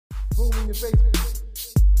Boom in your face.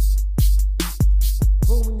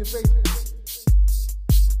 Boom in your face.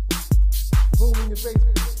 Boom in your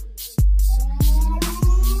face.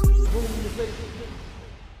 Boom in your face.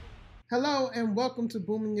 Hello and welcome to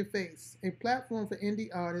Boom in Your Face, a platform for indie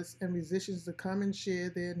artists and musicians to come and share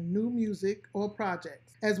their new music or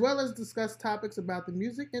projects, as well as discuss topics about the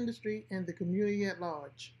music industry and the community at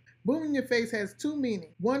large. Boom in Your Face has two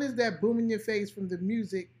meanings. One is that boom in your face from the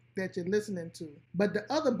music that you're listening to. But the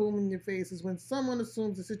other boom in your face is when someone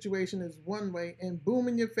assumes the situation is one way and boom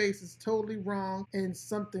in your face is totally wrong and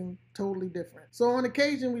something totally different. So on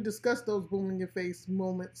occasion, we discuss those boom in your face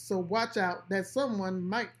moments, so watch out that someone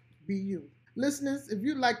might be you. Listeners, if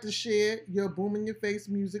you'd like to share your boom in your face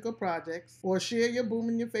music or projects, or share your boom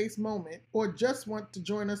in your face moment, or just want to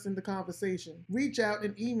join us in the conversation, reach out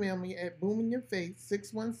and email me at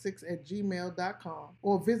boominyourface616@gmail.com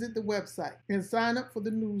or visit the website and sign up for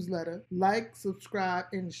the newsletter, like, subscribe,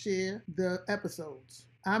 and share the episodes.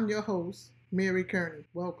 I'm your host, Mary Kearney.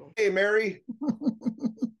 Welcome. Hey, Mary.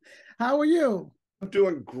 How are you? I'm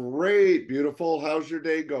doing great, beautiful. How's your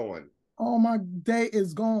day going? Oh, my day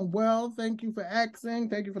is going well. Thank you for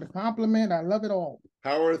asking. Thank you for the compliment. I love it all.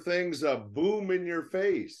 How are things boom in your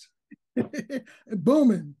face?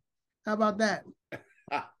 Booming. How about that?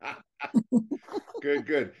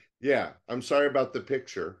 Good. Yeah, I'm sorry about the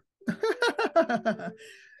picture.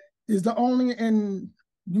 It's the only and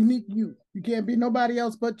unique you. You can't be nobody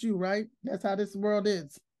else but you, right? That's how this world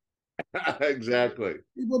is. Exactly.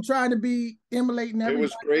 People trying to be emulating everybody. It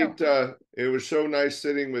was great. Else. It was so nice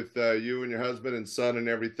sitting with you and your husband and son and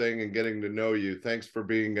everything and getting to know you. Thanks for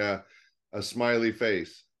being a smiley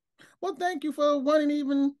face. Well, thank you for wanting to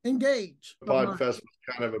even engage. Podfest was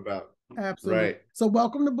kind of about. Absolutely. Right. So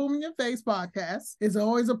welcome to Boom in Your Face podcast. It's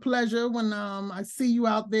always a pleasure when I see you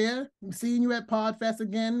out there. Seeing you at Podfest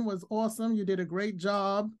again was awesome. You did a great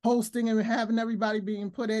job hosting and having everybody being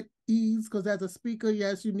put at ease, because as a speaker,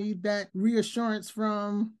 yes, you need that reassurance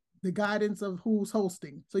from the guidance of who's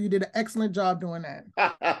hosting. So you did an excellent job doing that.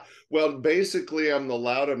 Well, basically, I'm the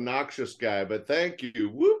loud, obnoxious guy, but thank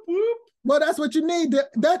you. Whoop, whoop. Well, that's what you need,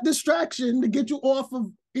 that distraction to get you off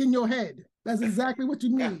of in your head. That's exactly what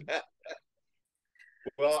you need.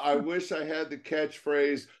 Well, I wish I had the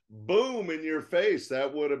catchphrase, boom in your face.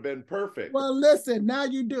 That would have been perfect. Well, listen, now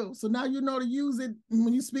you do. So now you know to use it.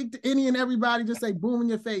 When you speak to any and everybody, just say boom in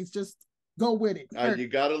your face. Just go with it. You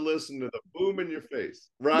got to listen to the boom in your face.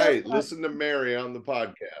 Right. Listen to Mary on the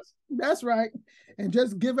podcast. That's right. And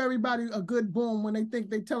just give everybody a good boom when they think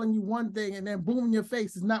they're telling you one thing and then boom in your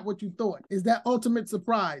face is not what you thought. Is that ultimate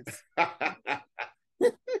surprise.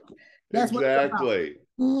 That's exactly.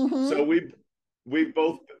 Mm-hmm. So we've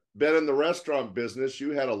both been in the restaurant business. You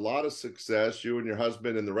had a lot of success, you and your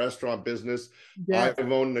husband, in the restaurant business. Yes.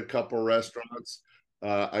 I've owned a couple restaurants.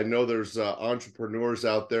 I know there's entrepreneurs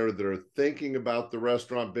out there that are thinking about the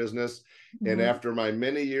restaurant business. Mm-hmm. And after my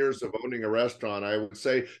many years of owning a restaurant, I would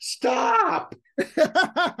say, stop.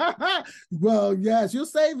 Well, yes, you'll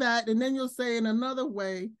say that. And then you'll say in another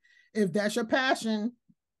way, if that's your passion,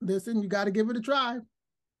 listen, you got to give it a try.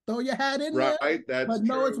 Throw your hat in there, right? That's but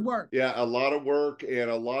no, true. it's work. Yeah, a lot of work and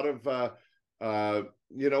a lot of,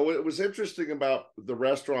 what was interesting about the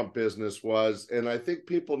restaurant business was, and I think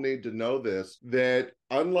people need to know this, that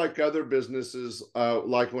unlike other businesses,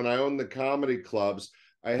 like when I owned the comedy clubs,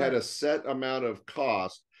 I had a set amount of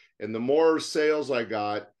cost, and the more sales I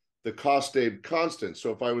got, the cost stayed constant. So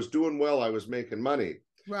if I was doing well, I was making money.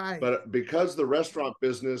 Right. But because the restaurant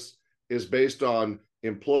business is based on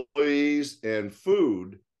employees and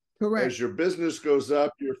food, correct, as your business goes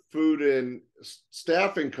up, your food and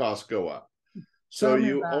staffing costs go up. So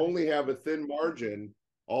you only have a thin margin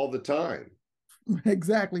all the time.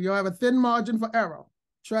 Exactly. You'll have a thin margin for error.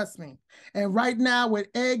 Trust me. And right now, with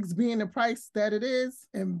eggs being the price that it is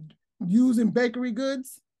and using bakery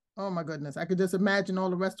goods, oh my goodness, I could just imagine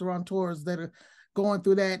all the restaurateurs that are going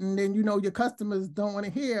through that. And then, your customers don't want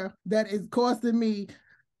to hear that it's costing me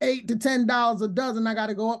 $8 to $10 a dozen. I got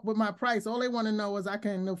to go up with my price. All they want to know is I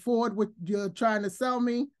can afford what you're trying to sell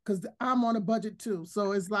me, because I'm on a budget too.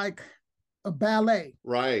 So it's like a ballet.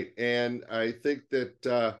 Right. And I think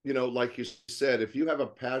that, like you said, if you have a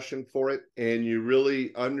passion for it and you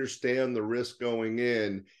really understand the risk going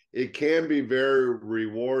in, it can be very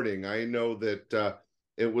rewarding. I know that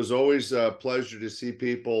it was always a pleasure to see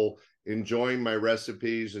people enjoying my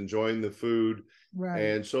recipes, enjoying the food. Right.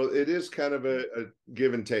 And so it is kind of a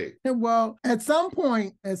give and take. Well, at some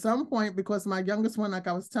point, because my youngest one, like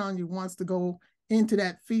I was telling you, wants to go into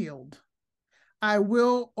that field, I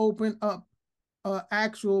will open up an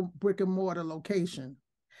actual brick and mortar location.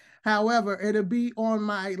 However, it'll be on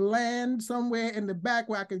my land somewhere in the back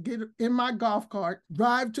where I could get in my golf cart,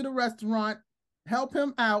 drive to the restaurant, help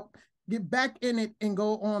him out, get back in it, and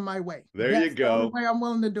go on my way. That's you go. The only way I'm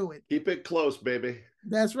willing to do it. Keep it close, baby.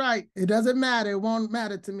 That's right. It doesn't matter. It won't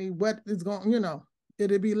matter to me what is going,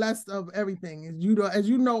 it'll be less of everything. As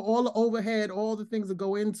you know, all the overhead, all the things that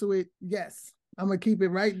go into it, yes. I'm going to keep it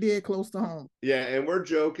right there close to home. Yeah, and we're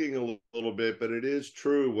joking a little bit, but it is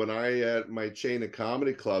true. When I had my chain of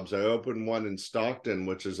comedy clubs, I opened one in Stockton,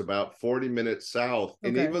 which is about 40 minutes south. Okay.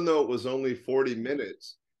 And even though it was only 40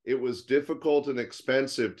 minutes, it was difficult and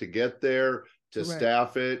expensive to get there, to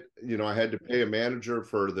staff it. I had to pay a manager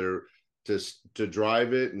for to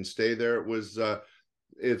drive it and stay there. It was,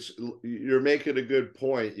 you're making a good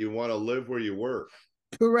point. You want to live where you work.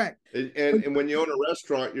 Correct. And when you own a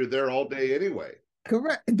restaurant, you're there all day anyway.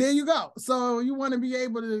 Correct. There you go. So you want to be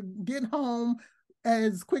able to get home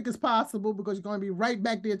as quick as possible because you're going to be right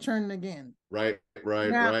back there churning again. Right.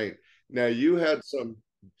 Now you had some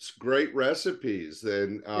great recipes,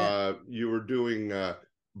 and you were doing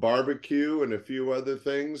barbecue and a few other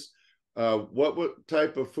things. What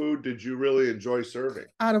type of food did you really enjoy serving?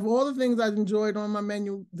 Out of all the things I enjoyed on my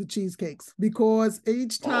menu, the cheesecakes, because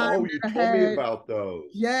each time. Oh, you told me about those.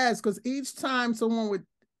 Yes, because each time someone would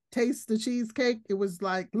taste the cheesecake, it was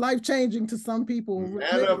like life-changing to some people.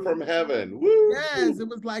 Manna from heaven. Woo! Yes, it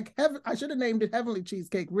was like heaven. I should have named it Heavenly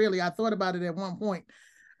Cheesecake, really. I thought about it at one point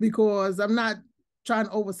because I'm not trying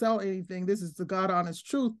to oversell anything. This is the God honest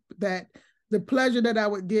truth that the pleasure that I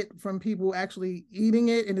would get from people actually eating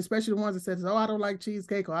it, and especially the ones that says, "Oh, I don't like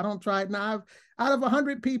cheesecake," or "I don't try it." Now, out of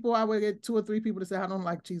 100 people, I would get 2 or 3 people to say, "I don't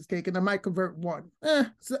like cheesecake," and I might convert one.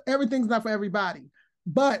 So everything's not for everybody,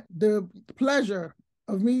 but the pleasure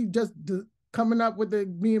of me just coming up with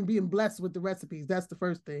being blessed with the recipes, that's the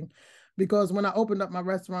first thing. Because when I opened up my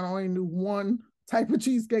restaurant, I only knew one type of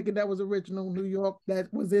cheesecake, and that was original New York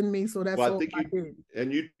that was in me. So that's all I did.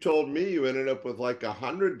 And you told me you ended up with like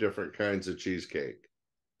 100 different kinds of cheesecake.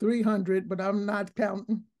 300, but I'm not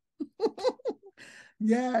counting.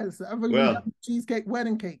 Yes, I've cheesecake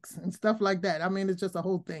wedding cakes and stuff like that. I mean, it's just a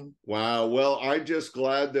whole thing. Wow. Well, I'm just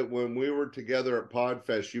glad that when we were together at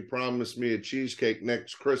Podfest, you promised me a cheesecake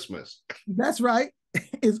next Christmas. That's right.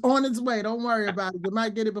 It's on its way. Don't worry about it. You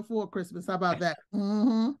might get it before Christmas. How about that?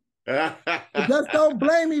 Mm-hmm. Just don't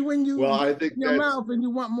blame me when you I think your mouth and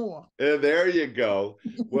you want more. There you go.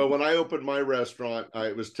 Well, when I opened my restaurant,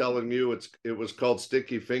 I was telling you it was called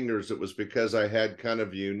Sticky Fingers. It was because I had kind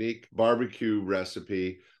of a unique barbecue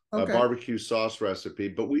recipe, a barbecue sauce recipe,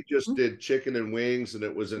 but we just did chicken and wings, and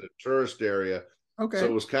it was in a tourist area. Okay. So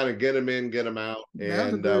it was kind of get them in, get them out,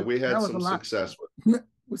 and we had some success with it.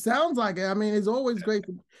 It sounds like it. I mean, it's always great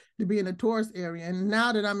to be in a tourist area. And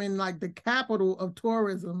now that I'm in like the capital of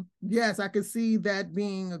tourism, yes, I could see that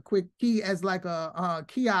being a quick key as like a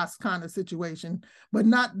kiosk kind of situation, but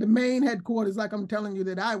not the main headquarters like I'm telling you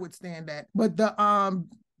that I would stand at. But the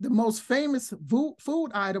most famous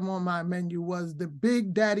food item on my menu was the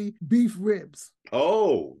Big Daddy beef ribs.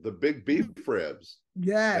 Oh, the big beef ribs.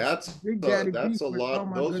 Yes. That's a lot.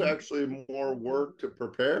 Oh, those actually more work to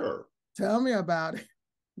prepare. Tell me about it.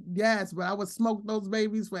 Yes, but I would smoke those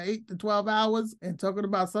babies for 8 to 12 hours and talking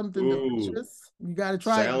about something delicious. You got to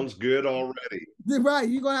try it. Sounds good already. Right.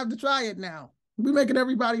 You're going to have to try it now. We're making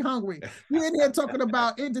everybody hungry. We're in here talking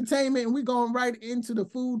about entertainment and we're going right into the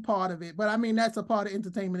food part of it. But I mean, that's a part of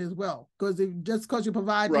entertainment as well. Because just because you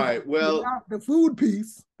provide the food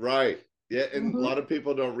piece. Right. Yeah. And a lot of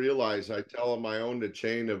people don't realize, I tell them I owned a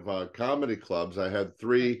chain of comedy clubs. I had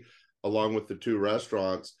 3 along with the 2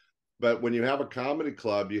 restaurants. But when you have a comedy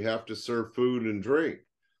club, you have to serve food and drink.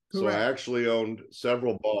 Correct. So I actually owned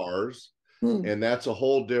several bars, and that's a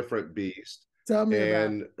whole different beast. Tell me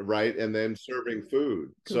about it. Right, and then serving food.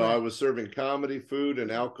 Correct. So I was serving comedy, food, and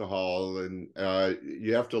alcohol, and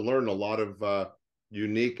you have to learn a lot of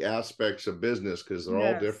unique aspects of business because they're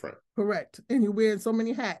all different. Correct. And you're wearing so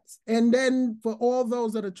many hats. And then for all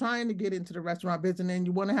those that are trying to get into the restaurant business and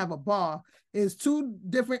you want to have a bar, is 2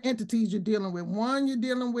 different entities you're dealing with. One, you're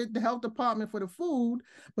dealing with the health department for the food,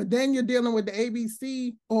 but then you're dealing with the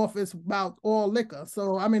ABC office about all liquor.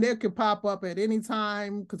 So, I mean, they could pop up at any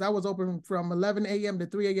time because I was open from 11 a.m. to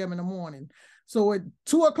 3 a.m. in the morning. So at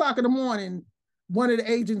 2 o'clock in the morning, one of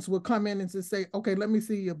the agents would come in and just say, okay, let me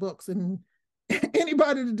see your books. And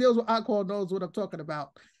anybody that deals with alcohol knows what I'm talking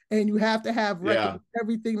about. And you have to have record of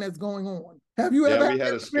everything that's going on. Have you ever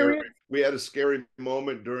we had a scary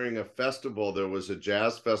moment during a festival. There was a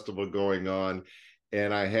jazz festival going on,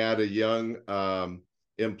 and I had a young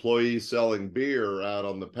employee selling beer out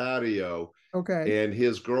on the patio. Okay. And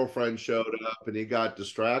his girlfriend showed up and he got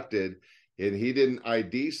distracted. and he didn't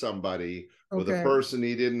ID somebody. Well, the person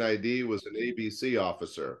he didn't ID was an ABC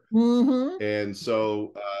officer. Mm-hmm. And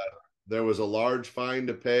so there was a large fine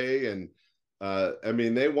to pay. And I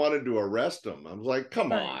mean, they wanted to arrest him. I was like,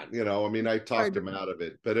 come on, you know, I mean, I talked him out of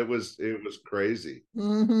it, but it was crazy.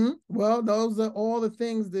 Mm-hmm. Well, those are all the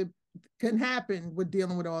things that can happen with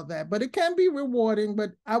dealing with all that, but it can be rewarding.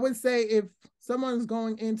 But I would say if someone's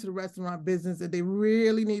going into the restaurant business, that they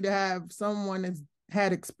really need to have someone that's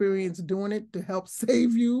had experience doing it to help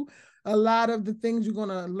save you a lot of the things you're going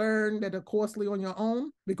to learn that are costly on your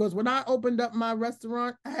own. Because when I opened up my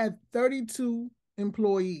restaurant, I had 32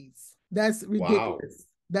 employees. That's ridiculous. Wow.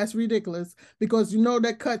 That's ridiculous, because you know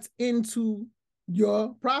that cuts into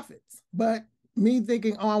your profits. But me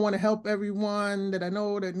thinking, oh, I want to help everyone that I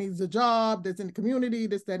know that needs a job, that's in the community,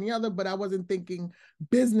 this, that, and the other, but I wasn't thinking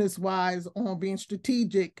business-wise on being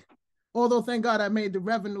strategic. Although, thank God I made the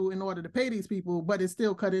revenue in order to pay these people, but it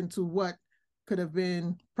still cut into what could have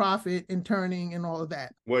been profit and turning and all of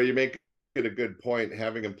that. Well, you make it a good point.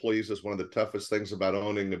 Having employees is one of the toughest things about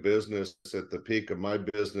owning a business. At the peak of my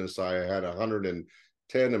business, I had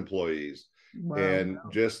 110 employees. Wow. And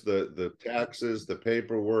just the taxes, the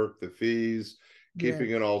paperwork, the fees,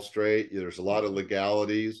 keeping it all straight. There's a lot of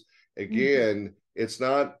legalities. Again, it's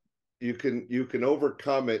not, you can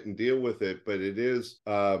overcome it and deal with it, but it is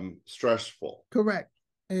stressful. Correct.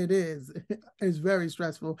 It is. It's very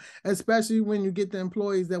stressful, especially when you get the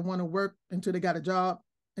employees that want to work until they got a job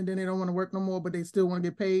and then they don't want to work no more, but they still want to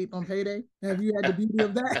get paid on payday. Have you had the beauty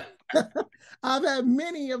of that? I've had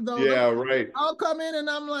many of those. Yeah, right. I'll come in and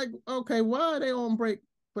I'm like, okay, why are they on break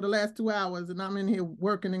for the last 2 hours and I'm in here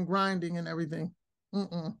working and grinding and everything?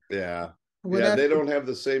 Yeah. Well, yeah, they don't have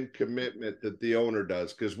the same commitment that the owner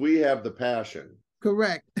does, because we have the passion.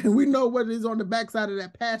 Correct. And we know what is on the backside of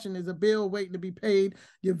that passion is a bill waiting to be paid,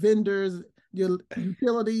 your vendors, your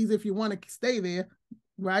utilities, if you want to stay there.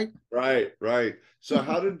 Right. Right. So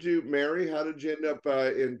Mary, how did you end up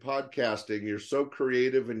in podcasting? You're so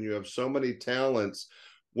creative and you have so many talents.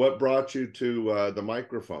 What brought you to the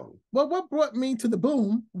microphone? Well, what brought me to the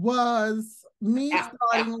boom was me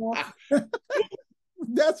starting off.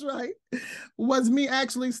 That's right. Was me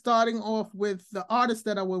actually starting off with the artists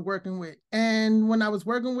that I was working with. And when I was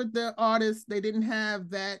working with the artists, they didn't have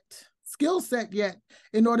that skill set yet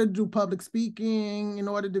in order to do public speaking, in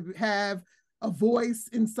order to have a voice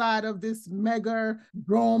inside of this mega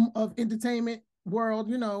dome of entertainment world,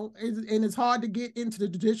 you know, and it's hard to get into the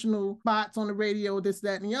traditional spots on the radio, this,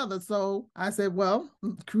 that, and the other. So I said, well,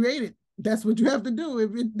 create it. That's what you have to do.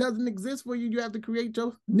 If it doesn't exist for you, you have to create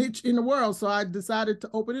your niche in the world. So I decided to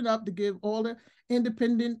open it up to give all the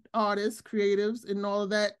independent artists, creatives, and all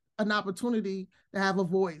of that an opportunity to have a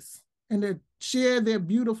voice and to share their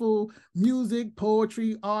beautiful music,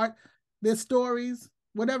 poetry, art, their stories,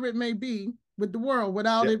 whatever it may be, with the world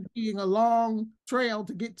without it being a long trail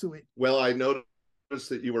to get to it. Well, I noticed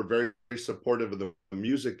that you were very supportive of the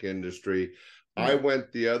music industry. I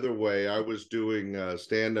went the other way. I was doing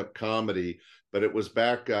stand-up comedy, but it was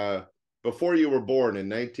back before you were born in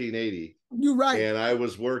 1980. You're right. And I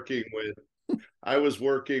was working with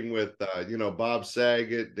Bob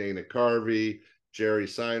Saget, Dana Carvey, Jerry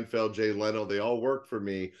Seinfeld, Jay Leno. They all worked for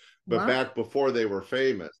me, but back before they were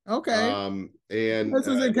famous. Okay. And this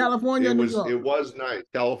is in California, New York. It was nice,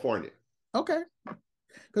 California. Okay.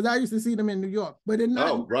 Because I used to see them in New York, but in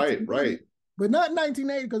right. But not in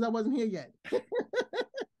 1980 because I wasn't here yet.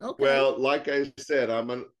 Okay. Well, like I said,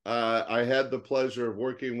 I had the pleasure of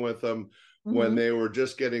working with them when they were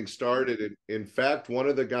just getting started. In fact, one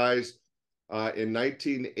of the guys in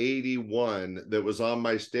 1981 that was on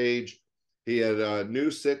my stage, he had a new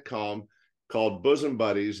sitcom called Bosom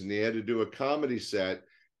Buddies, and he had to do a comedy set,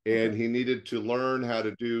 and he needed to learn how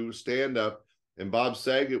to do stand-up. And Bob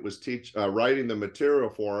Saget was writing the material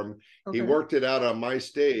for him. He worked it out on my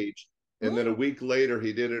stage. And then a week later,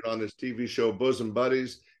 he did it on his TV show, Bosom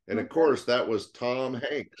Buddies. And of course, that was Tom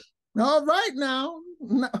Hanks. All right now,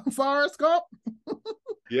 Forrest Gump.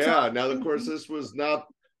 Yeah, now, of course, this was not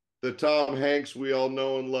the Tom Hanks we all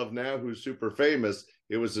know and love now, who's super famous.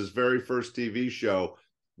 It was his very first TV show.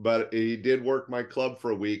 But he did work my club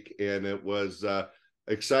for a week, and it was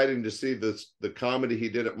exciting to see the comedy he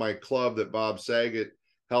did at my club that Bob Saget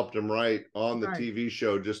helped him write on the TV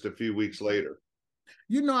show just a few weeks later.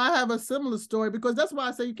 You know, I have a similar story, because that's why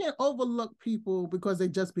I say you can't overlook people because they're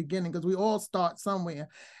just beginning, because we all start somewhere.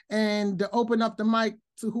 And to open up the mic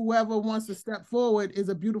to whoever wants to step forward is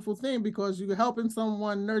a beautiful thing, because you're helping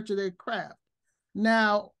someone nurture their craft.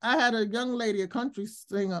 Now, I had a young lady, a country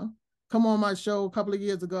singer, come on my show a couple of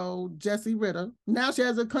years ago, Jessie Ritter. Now she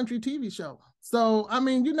has a country TV show. So, I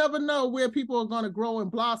mean, you never know where people are going to grow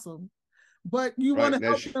and blossom. but you want Right. to Now,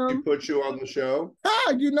 help she them. put you on the show?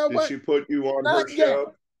 You know Did what? she put you on Not her yet.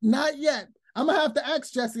 show? Not yet. I'm going to have to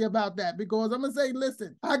ask Jesse about that because I'm going to say,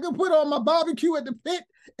 listen, I can put on my barbecue at the pit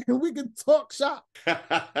and we can talk shop.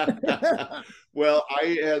 Well,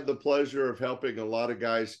 I had the pleasure of helping a lot of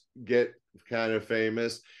guys get kind of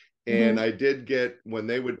famous. And I did get, when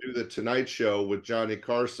they would do the Tonight Show with Johnny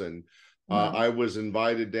Carson, I was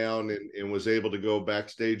invited down and was able to go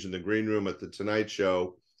backstage in the green room at the Tonight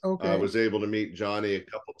Show. I was able to meet Johnny a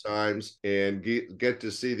couple times and get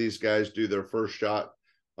to see these guys do their first shot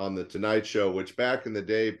on the Tonight Show, which back in the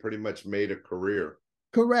day pretty much made a career.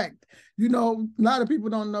 Correct. You know, a lot of people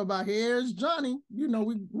don't know about here's Johnny. You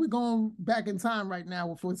know, we're going back in time right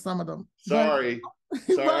now for some of them. Sorry.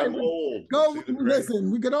 Sorry, right, I'm old. Go listen,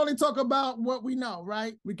 we can only talk about what we know,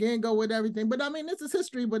 right? We can't go with everything. But I mean, this is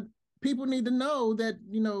history, but people need to know that,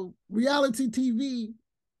 you know, reality TV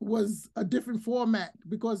was a different format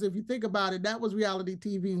because if you think about it, that was reality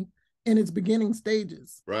TV in its beginning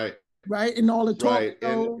stages. Right. Right. And all the talk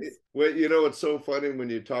shows. Well, you know, it's so funny when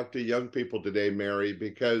you talk to young people today, Mary,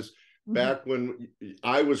 because back when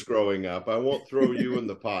I was growing up, I won't throw you in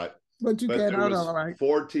the pot, but there was all right.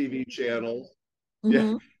 4 TV channels.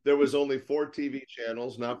 Yeah, there was only 4 TV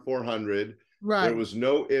channels, not 400. Right. There was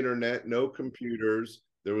no internet, no computers.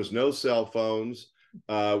 There was no cell phones.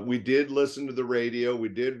 We did listen to the radio. We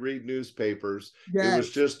did read newspapers.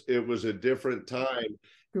 Yes. It was a different time.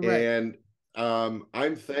 Correct. And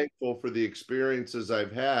I'm thankful for the experiences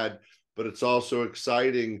I've had, but it's also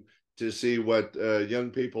exciting to see what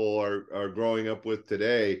young people are growing up with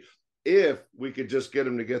today. If we could just get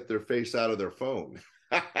them to get their face out of their phone.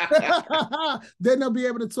 Then they'll be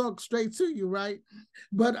able to talk straight to you, right?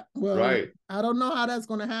 But right. I don't know how that's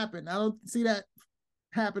going to happen. I don't see that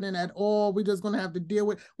happening at all. We're just going to have to deal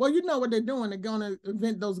with, well, you know what they're doing. They're going to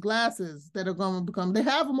invent those glasses that are going to become, they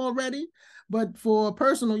have them already, but for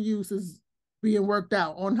personal use is being worked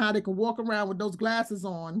out on how they can walk around with those glasses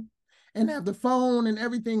on and have the phone and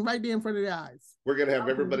everything right there in front of their eyes. We're going to have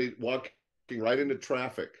everybody walking right into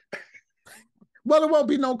traffic. Well, there won't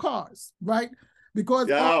be no cars, right? Because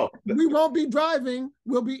we won't be driving.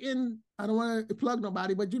 We'll be in, I don't want to plug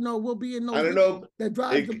nobody, but you know, we'll be in those. I don't know. That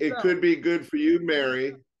drive it could be good for you,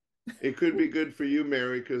 Mary. It could be good for you,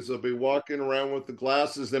 Mary, because they'll be walking around with the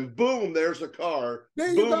glasses and boom, there's a car.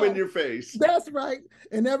 Boom in your face. That's right.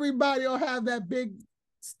 And everybody will have that big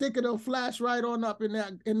sticker that'll flash right on up in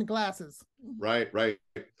the glasses. Right.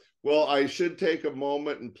 Well, I should take a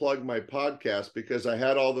moment and plug my podcast because I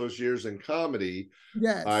had all those years in comedy.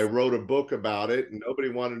 Yes. I wrote a book about it and nobody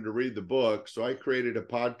wanted to read the book. So I created a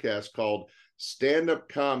podcast called Stand Up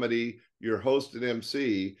Comedy, Your Host and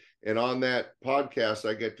MC. And on that podcast,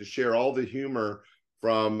 I get to share all the humor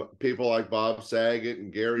from people like Bob Saget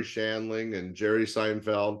and Garry Shandling and Jerry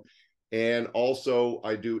Seinfeld. And also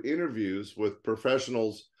I do interviews with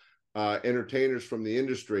professionals, entertainers from the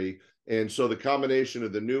industry. And so the combination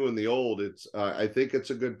of the new and the old, I think it's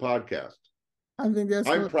a good podcast. I think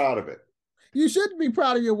I'm proud of it. You should be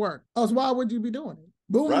proud of your work. Else why would you be doing it?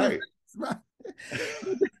 Boom. Right.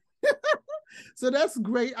 So that's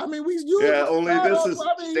great. I mean, we usually only this is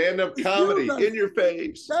stand-up comedy in your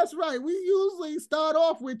face. That's right. We usually start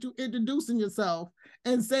off with you introducing yourself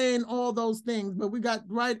and saying all those things, but we got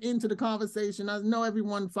right into the conversation. I know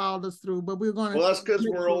everyone followed us through, but we're going to. Well, that's because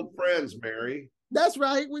we're old friends, Mary. That's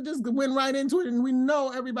right. We just went right into it, and we know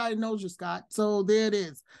everybody knows you, Scott. So there it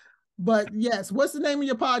is. But yes, what's the name of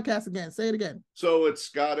your podcast again? Say it again. So it's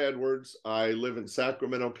Scott Edwards. I live in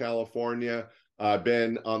Sacramento, California. I've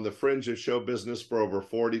been on the fringe of show business for over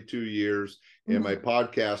 42 years. And my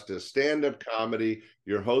podcast is Stand-Up Comedy,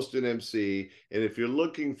 your host and MC. And if you're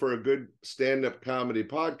looking for a good stand-up comedy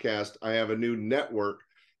podcast, I have a new network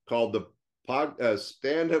called the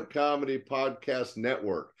Stand-Up Comedy Podcast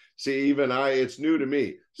Network. See, even it's new to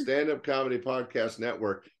me. Stand-Up Comedy Podcast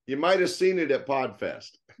Network. You might have seen it at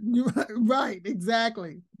Podfest. Right,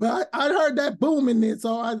 exactly. But I heard that boom in there,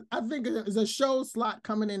 so I think there's a show slot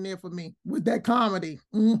coming in there for me with that comedy.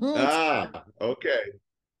 Okay.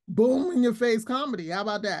 Boom in your face comedy. How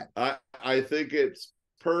about that? I think it's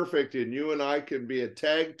perfect, and you and I can be a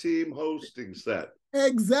tag team hosting set.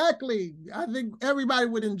 Exactly. I think everybody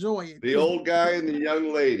would enjoy it. The old guy and the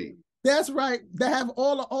young lady. That's right. They have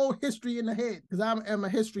all the old history in the head because I'm a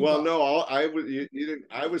history. Well, no, I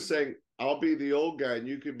was saying I'll be the old guy and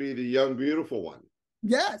you could be the young, beautiful one.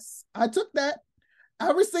 Yes, I took that. I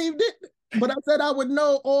received it, but I said I would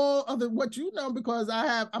know all of what you know because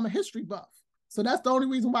I'm a history buff. So that's the only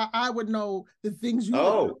reason why I would know the things you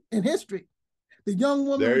know in history. The young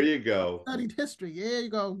woman. There you go. Studied history. There you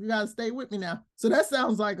go. You got to stay with me now. So that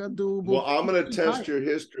sounds like a doable. Well, I'm going to test your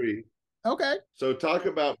history. Okay. So talk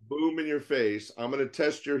about boom in your face. I'm going to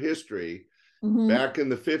test your history. Mm-hmm. Back in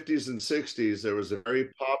the 50s and 60s, there was a very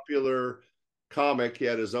popular comic. He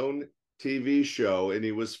had his own TV show, and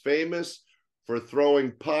he was famous for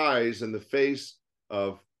throwing pies in the face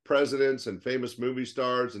of presidents and famous movie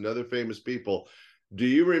stars and other famous people. Do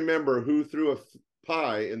you remember who threw a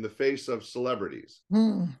pie in the face of celebrities?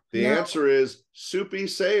 The No. answer is Soupy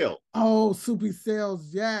Sales. Oh, Soupy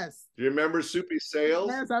Sales. Yes. Do you remember Soupy Sales?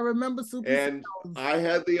 Yes, I remember Soupy And Sales. I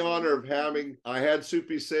had the honor of I had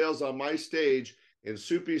Soupy Sales on my stage, and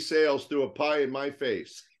Soupy Sales threw a pie in my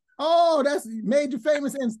face. Oh, that's made you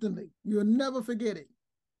famous instantly. You'll never forget it.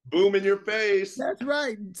 Boom in your face. That's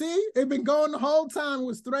right. See, it's been going the whole time,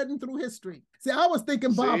 was threading through history. See, I was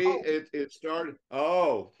thinking Bob Hope. It started.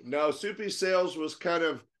 Oh, no, Soupy Sales was kind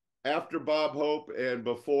of after Bob Hope and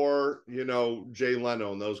before, Jay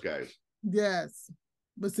Leno and those guys. Yes.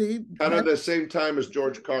 But see, kind of the same time as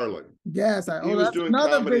George Carlin. Yes, he was doing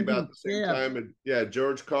comedy about the same time. And yeah,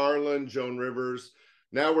 George Carlin, Joan Rivers.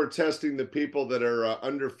 Now we're testing the people that are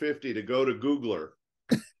under 50 to go to Googler.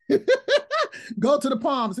 Go to the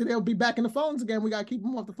palms. See, they'll be back in the phones again. We got to keep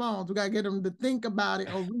them off the phones. We got to get them to think about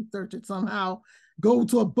it or research it somehow. Go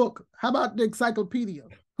to a book. How about the encyclopedia?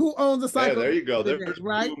 Who owns a encyclopedia? Yeah, there you go. There's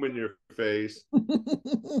right? Boom in your face.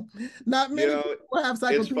 Not many people have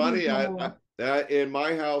encyclopedias. It's funny. In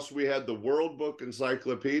my house, we had the World Book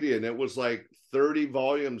Encyclopedia, and it was like 30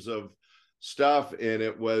 volumes of stuff, and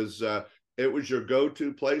it was your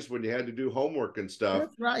go-to place when you had to do homework and stuff.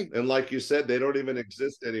 That's right. And like you said, they don't even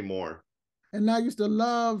exist anymore. And I used to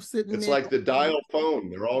love sitting It's like the dial phone.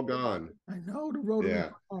 They're all gone. I know, the rotary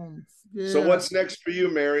phones. Yeah. So what's next for you,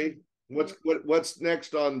 Mary? What's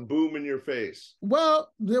next on Boom in Your Face?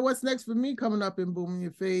 Well, what's next for me coming up in Boom in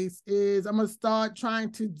Your Face is I'm going to start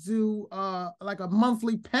trying to do like a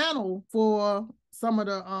monthly panel for some of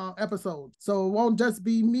the episodes. So it won't just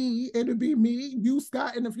be me. It'll be me, you,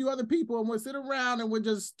 Scott, and a few other people. And we'll sit around and we'll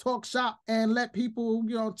just talk shop and let people,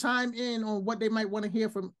 chime in on what they might want to hear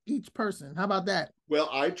from each person. How about that? Well,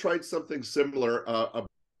 I tried something similar.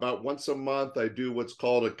 About once a month, I do what's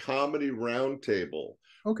called a comedy roundtable.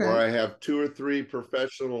 Okay. Where I have 2 or 3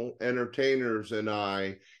 professional entertainers and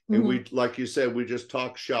we, like you said, we just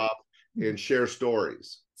talk shop and share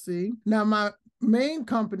stories. See, now my main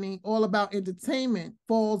company, All About Entertainment,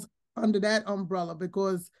 falls under that umbrella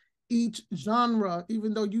because each genre,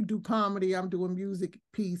 even though you do comedy, I'm doing music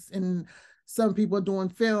piece, and some people are doing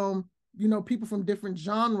film, people from different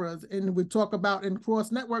genres, and we talk about in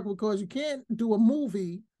cross network because you can't do a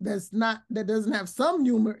movie that doesn't have some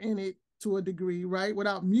humor in it to a degree, right?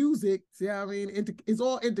 Without music, see what I mean? It's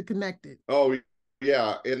all interconnected. Oh,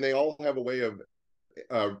 yeah. And they all have a way of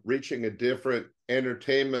reaching a different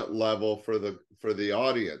entertainment level for the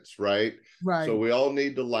audience, right? Right. So we all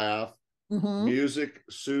need to laugh. Music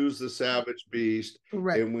soothes the savage beast.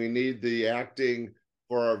 Correct. And we need the acting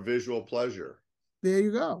for our visual pleasure. There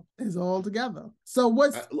you go. It's all together. So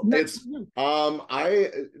what's next?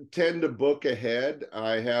 I tend to book ahead.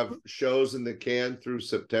 I have shows in the can through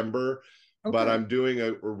September, but I'm doing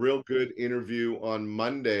a real good interview on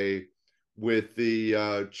Monday with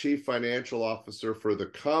the chief financial officer for the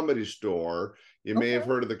Comedy Store. You may have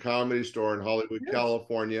heard of the Comedy Store in Hollywood,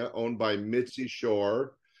 California, owned by Mitzi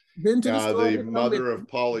Shore, the mother of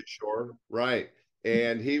Pauly Shore. Right.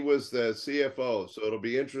 And he was the CFO. So it'll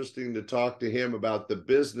be interesting to talk to him about the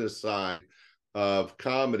business side of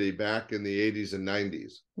comedy back in the 80s and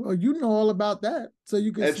 90s. Well, you know all about that. So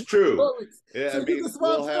you can. That's true. Stories. Yeah, so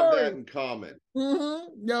we'll have that in common.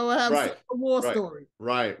 You'll have a war story.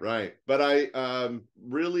 Right. But I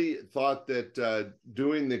really thought that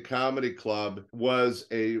doing the comedy club was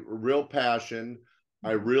a real passion.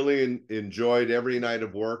 I really enjoyed every night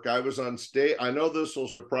of work. I was on stage. I know this will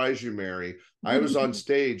surprise you, Mary. I was on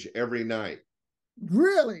stage every night.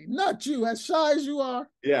 Really? Not you, as shy as you are?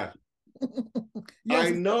 Yeah. Yes, I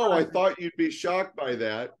know. I thought you'd be shocked by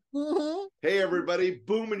that. Hey, everybody,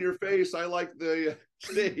 boom in your face. I like the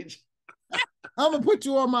stage. I'm going to put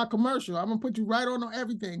you on my commercial. I'm going to put you right on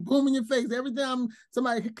everything. Boom in your face. Every time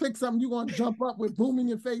somebody clicks something, you're going to jump up with boom in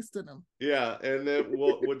your face to them. Yeah, and then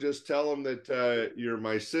we'll just tell them that you're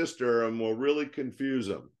my sister, and we'll really confuse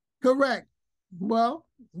them. Correct. Well,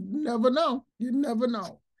 you never know. You never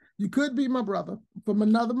know. You could be my brother from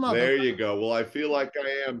another mother. There you go. Well, I feel like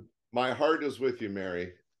I am. My heart is with you,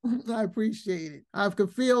 Mary. I appreciate it. I can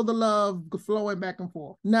feel the love flowing back and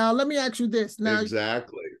forth. Now, let me ask you this. Now,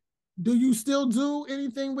 exactly. Do you still do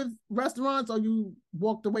anything with restaurants, or you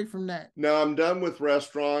walked away from that? No, I'm done with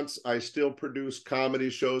restaurants. I still produce comedy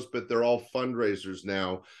shows, but they're all fundraisers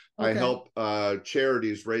now. I help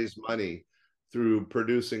charities raise money through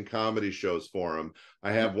producing comedy shows for them.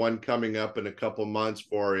 I have one coming up in a couple months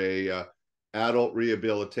for a adult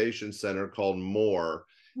rehabilitation center called More.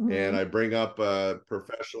 And I bring up a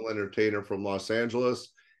professional entertainer from Los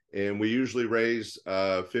Angeles, and we usually raise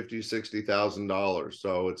 $50,000-$60,000.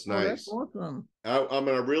 So it's nice. That's awesome. I'm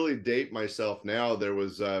going to really date myself now. There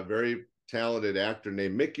was a very talented actor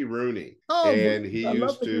named Mickey Rooney, and he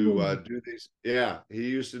used to do these. Yeah, he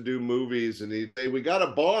used to do movies, and he'd say, "We got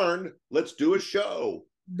a barn. Let's do a show."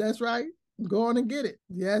 That's right. Go on and get it.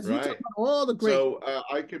 Yes, right. You talk about all the great. So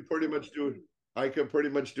I could pretty much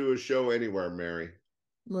do a show anywhere, Mary.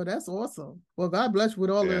 Well, that's awesome. Well, God bless you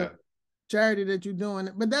with all the charity that you're doing.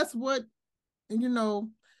 But that's what,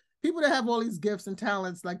 people that have all these gifts and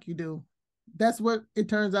talents like you do, that's what it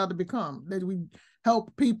turns out to become. That we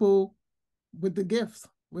help people with the gifts.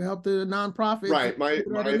 We help the nonprofits. Right. My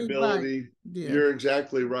ability, you're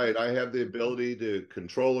exactly right. I have the ability to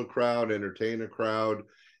control a crowd, entertain a crowd,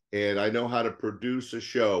 and I know how to produce a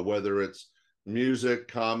show, whether it's music,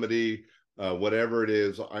 comedy, whatever it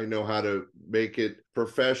is. I know how to make it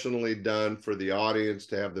professionally done for the audience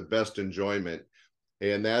to have the best enjoyment.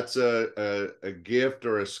 And that's a gift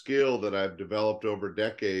or a skill that I've developed over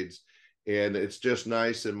decades. And it's just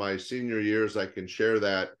nice in my senior years, I can share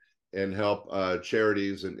that and help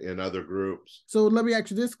charities and other groups. So let me ask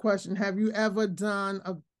you this question. Have you ever done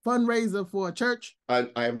a fundraiser for a church? I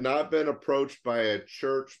have not been approached by a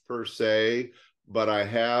church per se, but I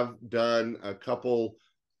have done a couple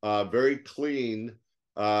very clean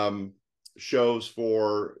shows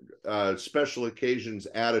for special occasions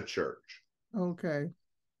at a church. Okay.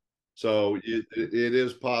 So it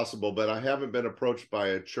is possible, but I haven't been approached by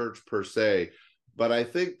a church per se. But I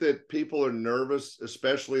think that people are nervous,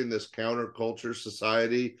 especially in this counterculture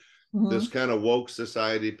society, this kind of woke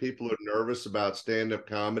society. People are nervous about stand-up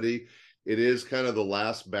comedy. It is kind of the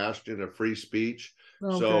last bastion of free speech.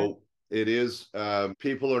 Okay. So it is,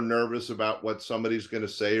 people are nervous about what somebody's going to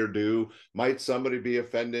say or do. Might somebody be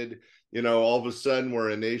offended? All of a sudden we're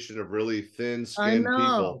a nation of really thin-skinned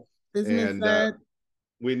people. Isn't it sad?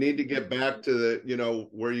 We need to get back to the,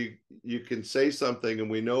 where you can say something and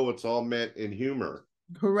we know it's all meant in humor.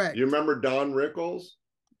 Correct. You remember Don Rickles?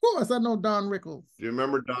 Of course, I know Don Rickles. Do you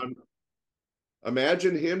remember Don?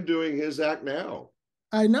 Imagine him doing his act now.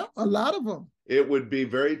 I know, a lot of them. It would be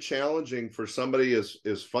very challenging for somebody as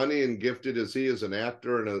funny and gifted as he is an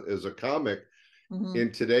actor and as a comic.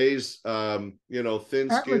 In today's,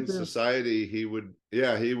 thin-skinned society, he would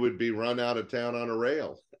be run out of town on a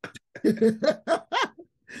rail.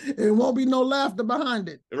 It won't be no laughter behind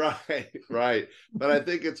it. Right. But I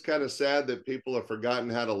think it's kind of sad that people have forgotten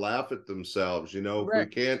how to laugh at themselves. If we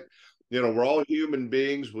can't, we're all human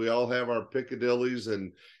beings. We all have our piccadillies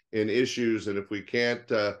and issues. And if we can't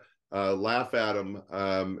laugh at them,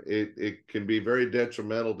 it can be very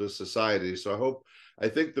detrimental to society. So I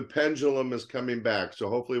think the pendulum is coming back. So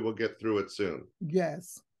hopefully we'll get through it soon.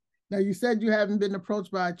 Yes. Now, you said you haven't been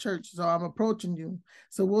approached by a church, so I'm approaching you.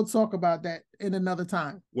 So we'll talk about that in another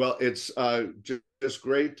time. Well, it's just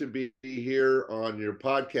great to be here on your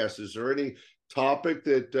podcast. Is there any topic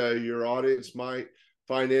that your audience might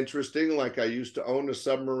find interesting? Like, I used to own a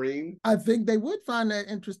submarine. I think they would find that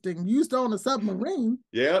interesting. You used to own a submarine.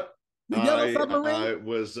 Yep. The yellow submarine? I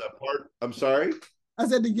was a part. I'm sorry? I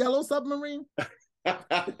said the yellow submarine?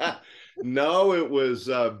 No, it was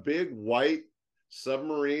a big white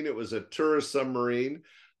submarine. It was a tourist submarine.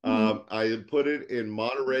 I put it in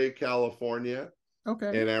Monterey, California.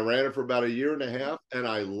 Okay. And I ran it for about 1.5 years, and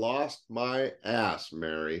I lost my ass,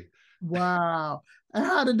 Mary. Wow. And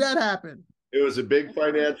how did that happen? It was a big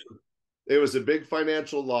financial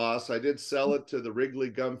loss. I did sell it to the Wrigley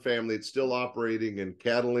Gum family. It's still operating in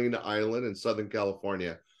Catalina Island in Southern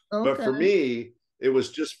California. Okay. But for me, it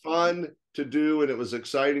was just fun to do, and it was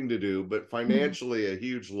exciting to do, but financially a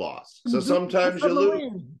huge loss. So sometimes you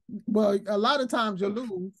lose. Well, a lot of times you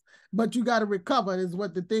lose, but you got to recover is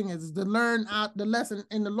what the thing is, to learn out the lesson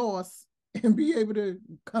in the loss and be able to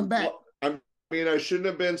come back. Well, I shouldn't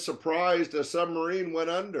have been surprised a submarine went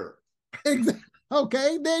under. Exactly.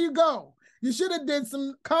 Okay, there you go. You should have did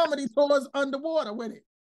some comedy tours underwater with it.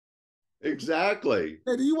 Exactly.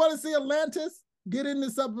 Hey, do you want to see Atlantis? Get in the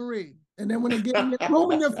submarine. And then when it gets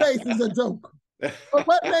room in your face is a joke. But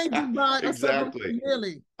what made you buy a submarine,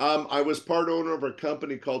 really? I was part owner of a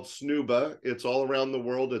company called Snuba. It's all around the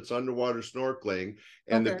world. It's underwater snorkeling.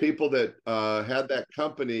 And the people that had that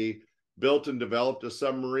company built and developed a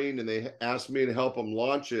submarine, and they asked me to help them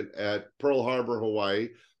launch it at Pearl Harbor, Hawaii.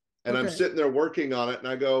 And I'm sitting there working on it, and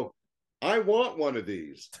I go, I want one of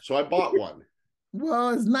these. So I bought one.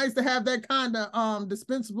 Well, it's nice to have that kind of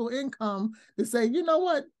dispensable income to say, you know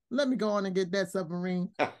what? let me go on and get that submarine.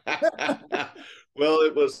 Well,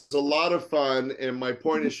 it was a lot of fun. And my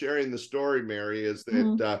point of sharing the story, Mary, is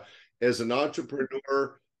that as an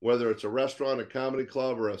entrepreneur, whether it's a restaurant, a comedy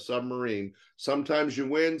club, or a submarine, sometimes you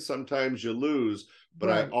win, sometimes you lose, but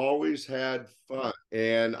I always had fun.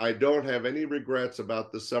 And I don't have any regrets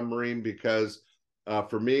about the submarine because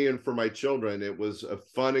for me and for my children, it was a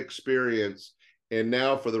fun experience. And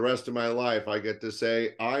now for the rest of my life, I get to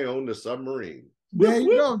say, I owned a submarine. There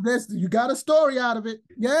you go. You got a story out of it.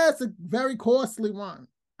 Yeah, it's a very costly one.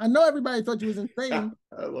 I know everybody thought you was insane.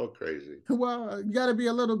 A little crazy. Well, you got to be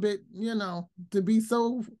a little bit, to be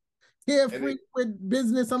so carefree with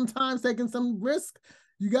business, sometimes taking some risk.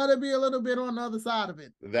 You got to be a little bit on the other side of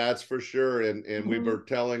it. That's for sure. And we were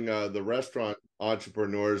telling the restaurant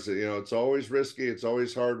entrepreneurs that, it's always risky. It's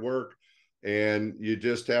always hard work. And you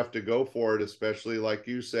just have to go for it, especially like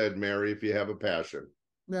you said, Mary, if you have a passion.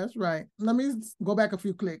 That's right. Let me go back a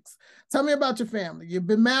few clicks. Tell me about your family. You've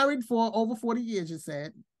been married for over 40 years, you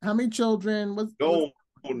said. How many children? No.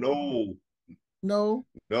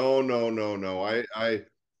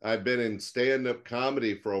 I've been in stand-up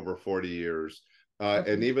comedy for over 40 years.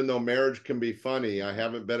 And even though marriage can be funny, I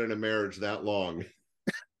haven't been in a marriage that long.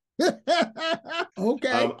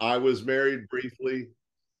 Okay. I was married briefly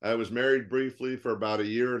for about a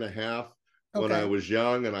year and a half when I was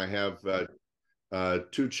young, and I have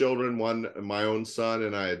two children, one my own son,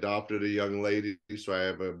 and I adopted a young lady, so I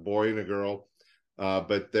have a boy and a girl,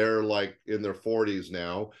 but they're like in their 40s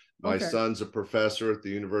now. My son's a professor at the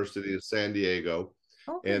University of San Diego,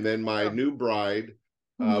 and then my new bride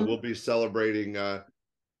will be celebrating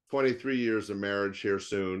 23 years of marriage here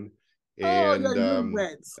soon. And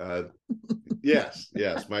yes,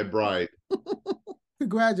 my bride.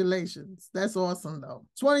 Congratulations. That's awesome though.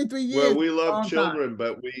 23 years. Well, we love children,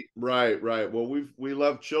 but right. Well, we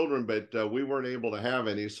love children, but we weren't able to have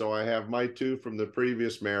any. So I have my two from the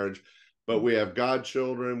previous marriage, but we have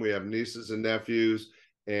godchildren, we have nieces and nephews,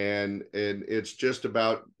 and it's just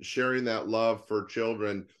about sharing that love for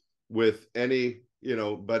children with any,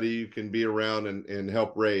 buddy you can be around and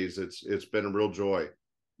help raise. It's been a real joy.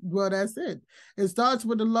 Well, that's it. It starts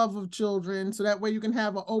with the love of children, so that way you can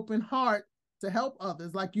have an open heart to help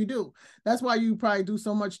others like you do. That's why you probably do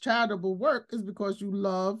so much charitable work, is because you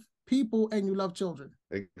love people and you love children.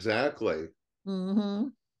 Exactly.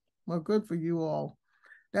 Well, good for you all.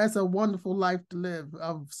 That's a wonderful life to live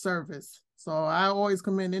of service. So I always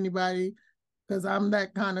commend anybody, because I'm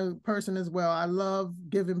that kind of person as well. I love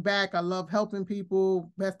giving back. I love helping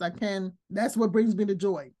people best I can. That's what brings me the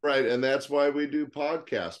joy. Right. And that's why we do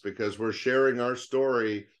podcasts, because we're sharing our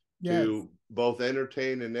story to both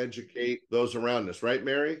entertain and educate those around us. Right,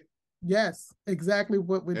 Mary? Yes, exactly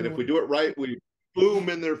what we're doing. And if we do it right, we boom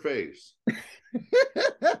in their face.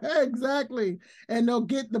 Exactly. And they'll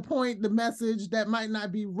get the point, the message that might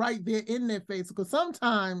not be right there in their face. Because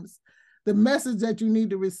sometimes the message that you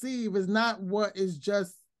need to receive is not what is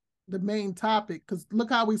just the main topic. Because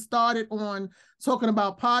look how we started on talking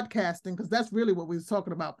about podcasting, because that's really what we were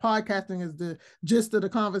talking about. Podcasting is the gist of the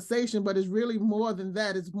conversation, but it's really more than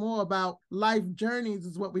that. It's more about life journeys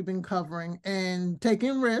is what we've been covering, and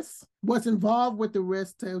taking risks, what's involved with the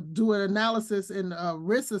risk, to do an analysis and a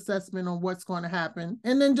risk assessment on what's going to happen,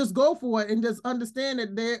 and then just go for it and just understand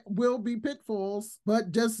that there will be pitfalls,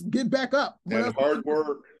 but just get back up. And hard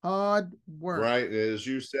work. Hard work. Right. As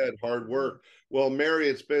you said, hard work. Well, Mary,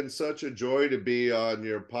 it's been such a joy to be on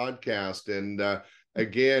your podcast. And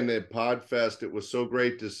again, at PodFest, it was so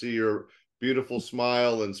great to see your beautiful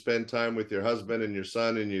smile and spend time with your husband and your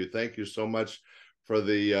son and you. Thank you so much for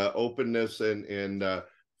the openness and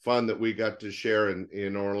fun that we got to share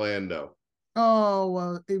in Orlando. Oh,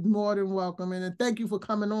 well, more than welcome. And thank you for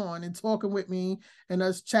coming on and talking with me and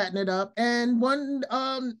us chatting it up. And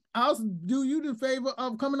I'll do you the favor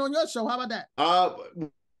of coming on your show. How about that?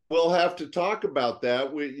 We'll have to talk about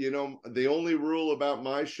that. The only rule about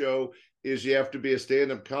my show is you have to be a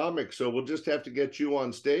stand-up comic. So we'll just have to get you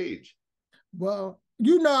on stage. Well,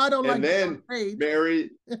 I don't like. And then, Mary,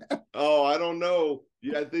 I don't know.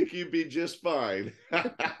 Yeah, I think you'd be just fine.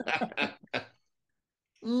 But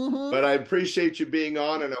I appreciate you being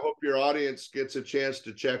on, and I hope your audience gets a chance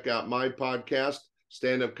to check out my podcast,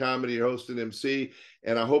 Stand-Up Comedy Host and MC.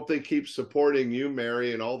 And I hope they keep supporting you,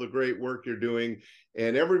 Mary, and all the great work you're doing.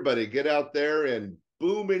 And everybody, get out there and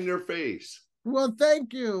boom in your face. Well,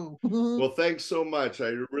 thank you. Well, thanks so much.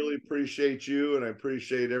 I really appreciate you, and I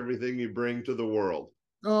appreciate everything you bring to the world.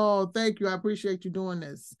 Oh, thank you. I appreciate you doing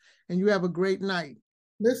this. And you have a great night.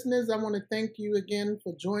 Listeners, I want to thank you again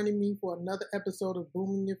for joining me for another episode of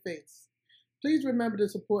Boom in Your Face. Please remember to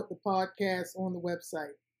support the podcast on the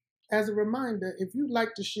website. As a reminder, if you'd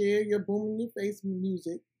like to share your Boom in Your Face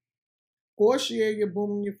music or share your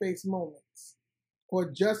Boom in Your Face moments, or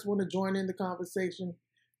just want to join in the conversation,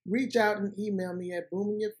 reach out and email me at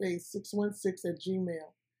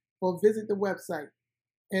boominyourface616@gmail.com or visit the website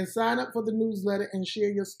and sign up for the newsletter and share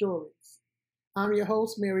your stories. I'm your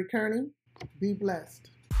host, Mary Kearney. Be blessed.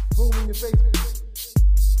 Boom in your face.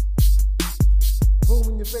 Boom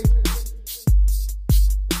in your face.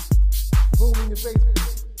 Boom in your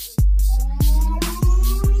face.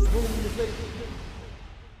 Boom in your face.